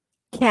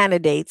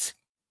candidates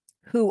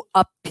who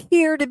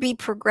appear to be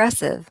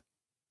progressive,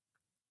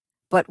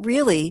 but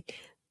really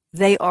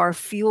they are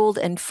fueled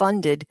and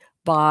funded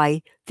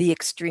by the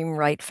extreme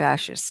right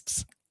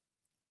fascists.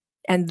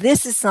 And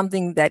this is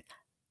something that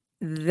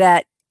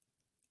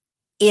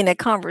in a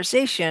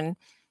conversation,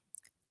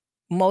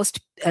 most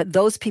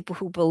those people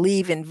who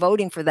believe in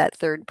voting for that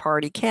third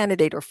party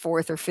candidate or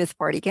fourth or fifth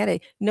party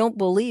candidate don't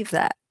believe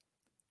that,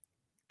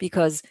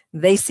 because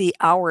they see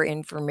our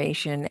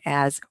information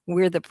as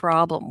we're the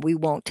problem. We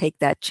won't take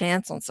that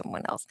chance on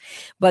someone else.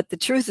 But the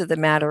truth of the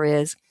matter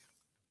is,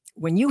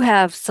 when you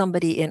have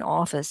somebody in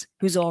office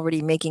who's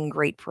already making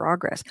great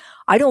progress,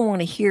 I don't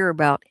want to hear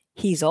about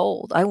he's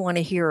old. I want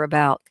to hear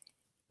about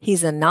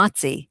he's a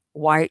Nazi.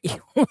 Why?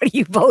 What are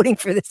you voting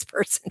for this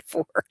person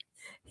for?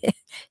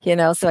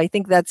 So I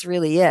think that's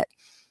really it.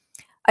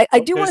 I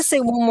do want to say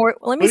one more.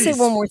 Let me say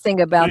one more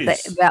thing about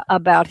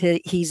about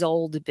he's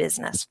old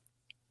business.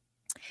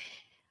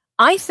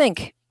 I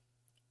think,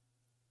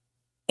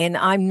 and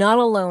I'm not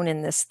alone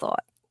in this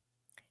thought,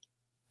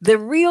 the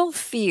real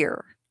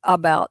fear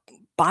about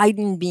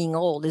Biden being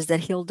old is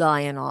that he'll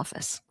die in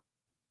office.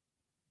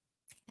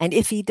 And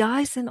if he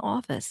dies in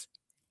office,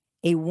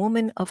 a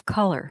woman of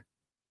color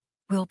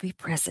will be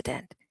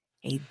president,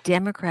 a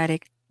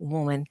Democratic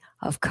woman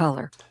of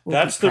color.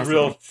 That's the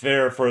real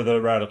fear for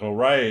the radical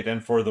right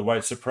and for the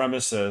white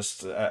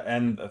supremacist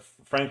and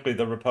frankly,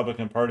 the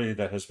Republican Party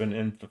that has been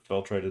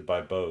infiltrated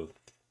by both.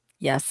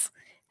 Yes.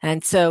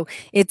 And so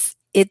it's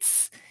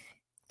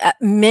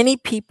many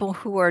people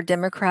who are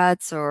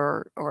Democrats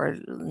or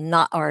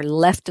not, or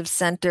left of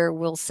center,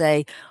 will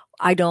say,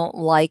 I don't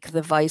like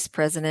the vice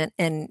president.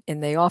 And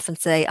they often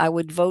say, I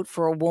would vote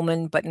for a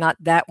woman, but not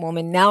that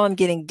woman. Now I'm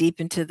getting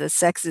deep into the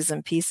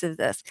sexism piece of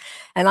this.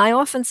 And I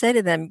often say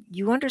to them,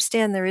 you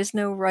understand there is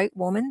no right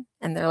woman?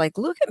 And they're like,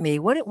 look at me.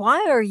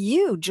 Why are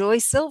you, Joy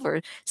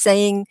Silver,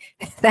 saying,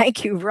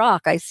 thank you,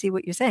 Rock, I see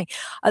what you're saying.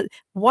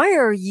 Why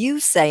are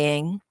you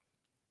saying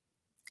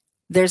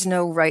there's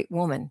no right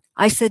woman?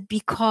 I said,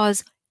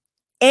 because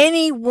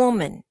any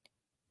woman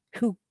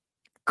who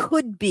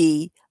could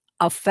be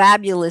a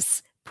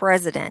fabulous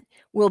president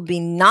will be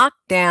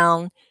knocked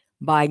down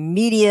by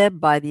media,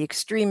 by the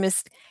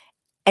extremists,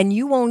 and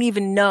you won't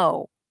even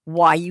know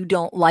why you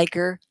don't like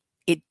her.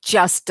 It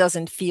just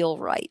doesn't feel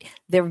right.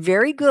 They're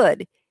very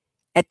good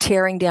at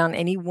tearing down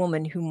any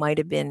woman who might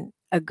have been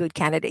a good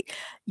candidate.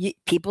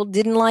 People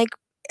didn't like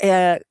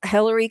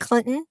Hillary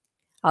Clinton.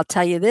 I'll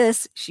tell you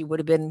this, we would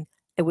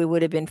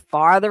have been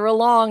farther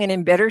along and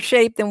in better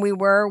shape than we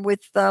were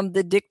with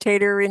the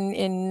dictator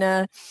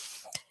in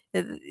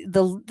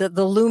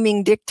the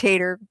looming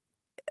dictator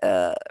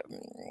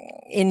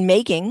in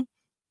making.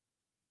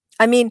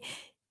 I mean,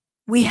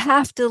 we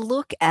have to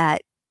look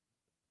at,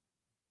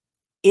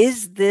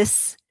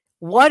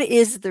 what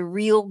is the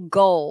real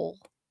goal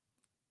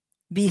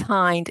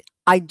behind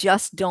I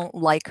just don't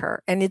like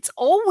her. And it's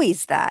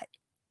always that.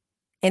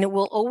 And it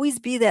will always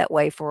be that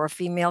way for a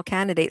female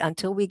candidate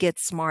until we get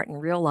smart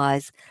and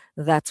realize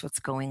that's what's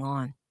going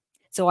on.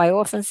 So I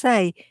often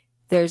say,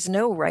 there's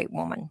no right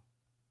woman.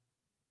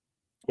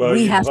 Well,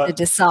 We you've have to let,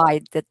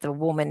 decide that the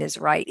woman is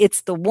right.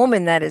 It's the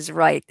woman that is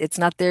right. It's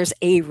not there's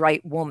a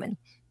right woman.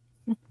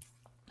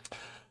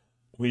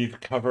 we've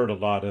covered a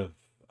lot of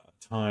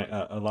time,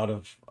 a lot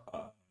of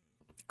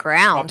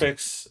Ground.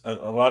 topics, a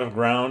lot of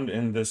ground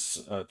in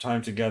this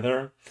time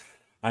together.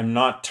 I'm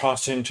not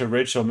tossing to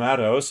Rachel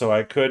Maddow, so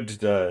I could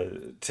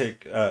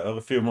take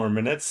a few more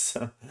minutes.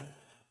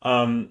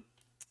 um,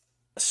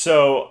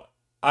 so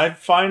I'm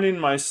finding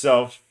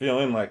myself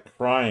feeling like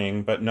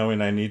crying, but knowing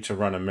I need to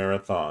run a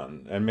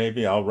marathon, and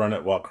maybe I'll run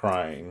it while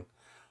crying.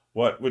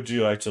 What would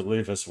you like to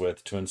leave us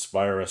with to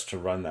inspire us to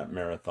run that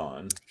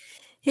marathon?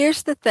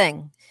 Here's the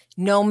thing.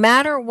 No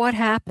matter what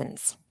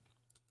happens,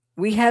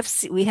 we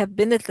have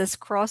been at this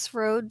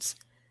crossroads.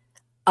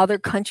 Other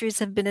countries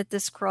have been at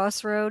this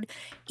crossroad.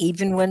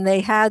 Even when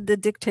they had the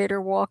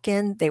dictator walk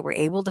in, they were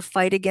able to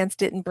fight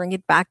against it and bring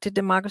it back to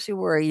democracy.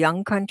 We're a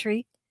young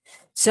country.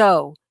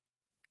 So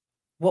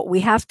what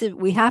we have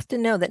to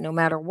know that no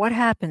matter what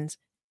happens,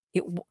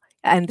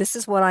 and this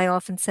is what I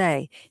often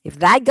say, if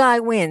that guy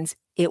wins,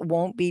 it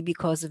won't be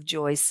because of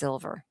Joy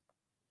Silver.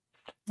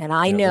 And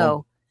I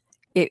know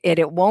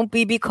it won't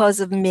be because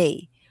of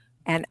me.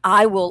 And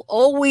I will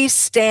always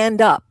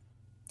stand up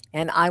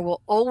and I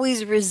will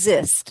always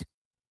resist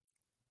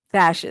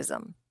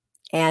fascism.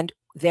 And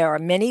there are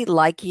many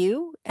like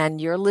you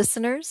and your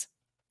listeners.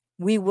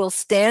 We will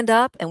stand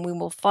up and we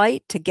will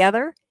fight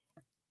together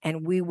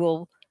and we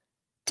will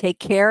take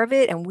care of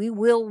it and we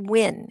will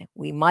win.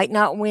 We might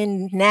not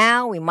win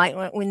now, we might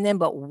not win then,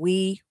 but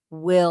we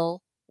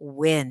will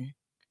win.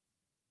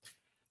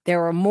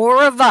 There are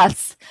more of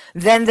us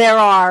than there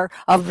are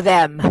of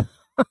them.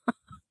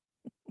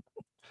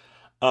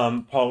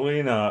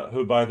 Paulina,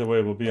 who, by the way,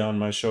 will be on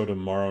my show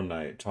tomorrow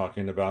night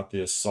talking about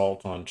the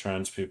assault on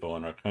trans people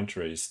in our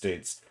country,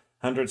 states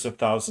hundreds of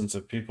thousands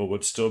of people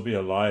would still be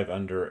alive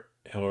under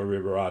Hillary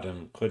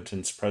Rodham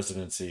Clinton's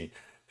presidency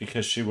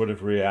because she would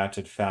have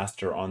reacted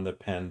faster on the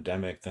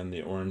pandemic than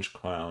the Orange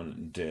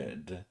Clown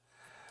did.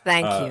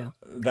 Thank you.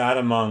 That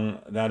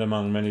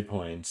among many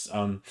points.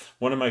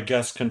 One of my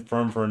guests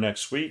confirmed for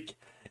next week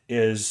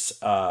is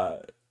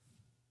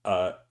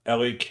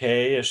Ellie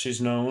Kay, as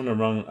she's known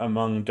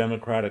among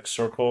Democratic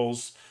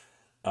circles.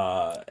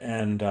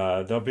 And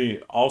there'll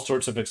be all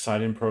sorts of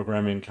exciting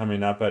programming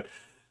coming up. But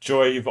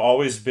Joy, you've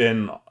always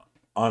been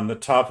on the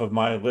top of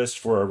my list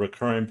for a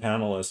recurring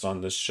panelist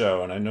on this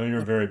show. And I know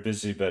you're very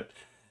busy, but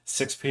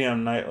 6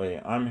 p.m. nightly,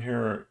 I'm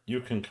here.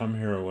 You can come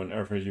here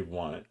whenever you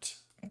want.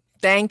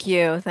 Thank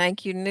you.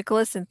 Thank you,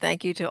 Nicholas. And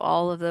thank you to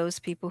all of those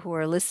people who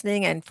are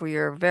listening and for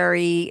your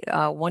very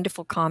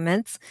wonderful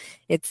comments.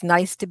 It's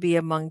nice to be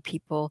among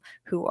people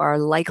who are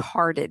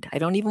like-hearted. I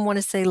don't even want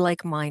to say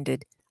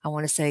like-minded. I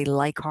want to say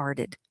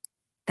like-hearted.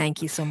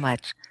 Thank you so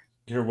much.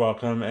 You're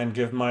welcome. And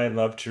give my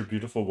love to your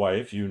beautiful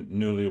wife, you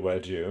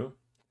newlywed you.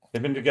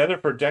 They've been together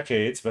for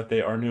decades, but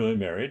they are newly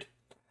married.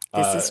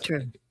 This is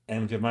true.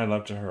 And give my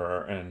love to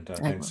her. And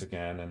thanks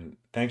again. And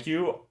thank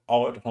you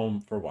all at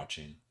home for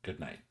watching. Good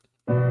night.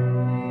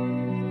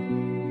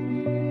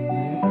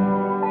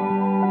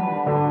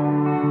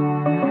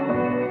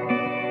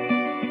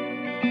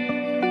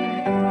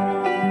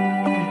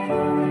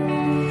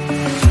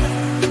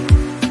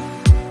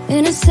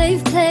 In a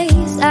safe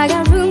place, I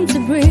got room to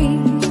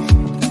breathe.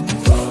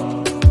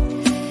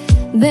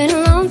 Been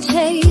a long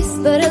chase,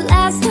 but at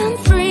last I'm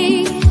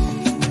free.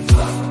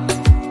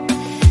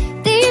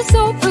 These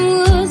open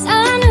woods,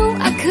 I knew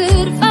I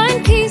could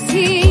find peace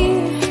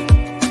here.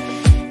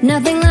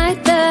 Nothing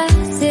like the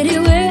city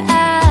where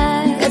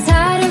I got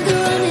tired of the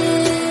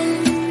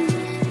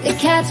running, the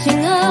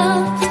catching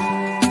up.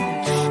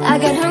 I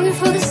got hungry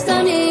for the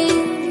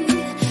stunning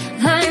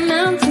high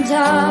mountain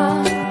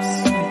tops.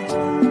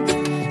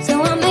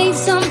 So I made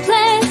some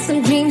plans,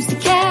 some dreams to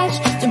catch,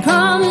 to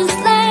promised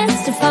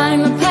lands, to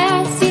find my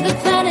path, see the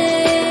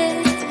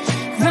planet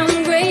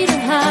from greater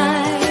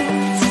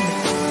heights.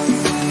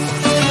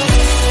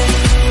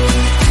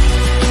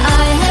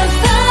 I have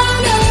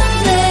found a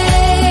place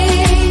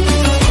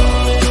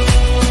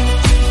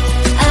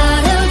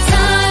out of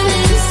time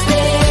and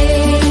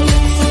space,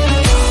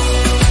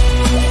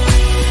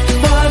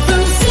 far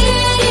from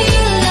city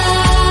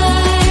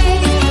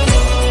lights,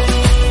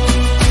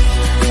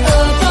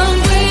 up on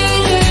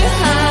greater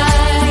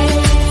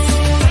heights.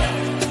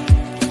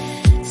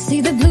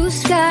 See the blue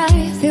sky,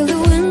 feel the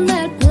wind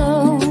that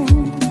blows,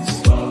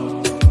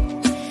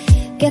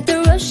 get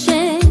the rush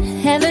in,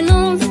 heaven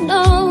only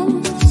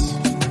knows.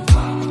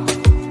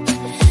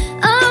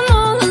 I'm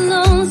all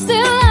alone,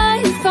 still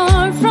lying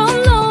far from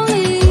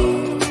lonely,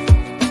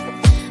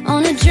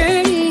 on a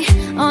journey,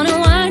 on a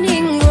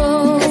winding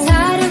road. Got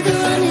tired of the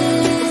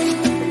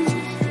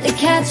running, the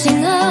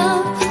catching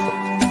up.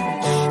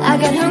 I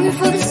got hungry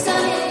for the sun.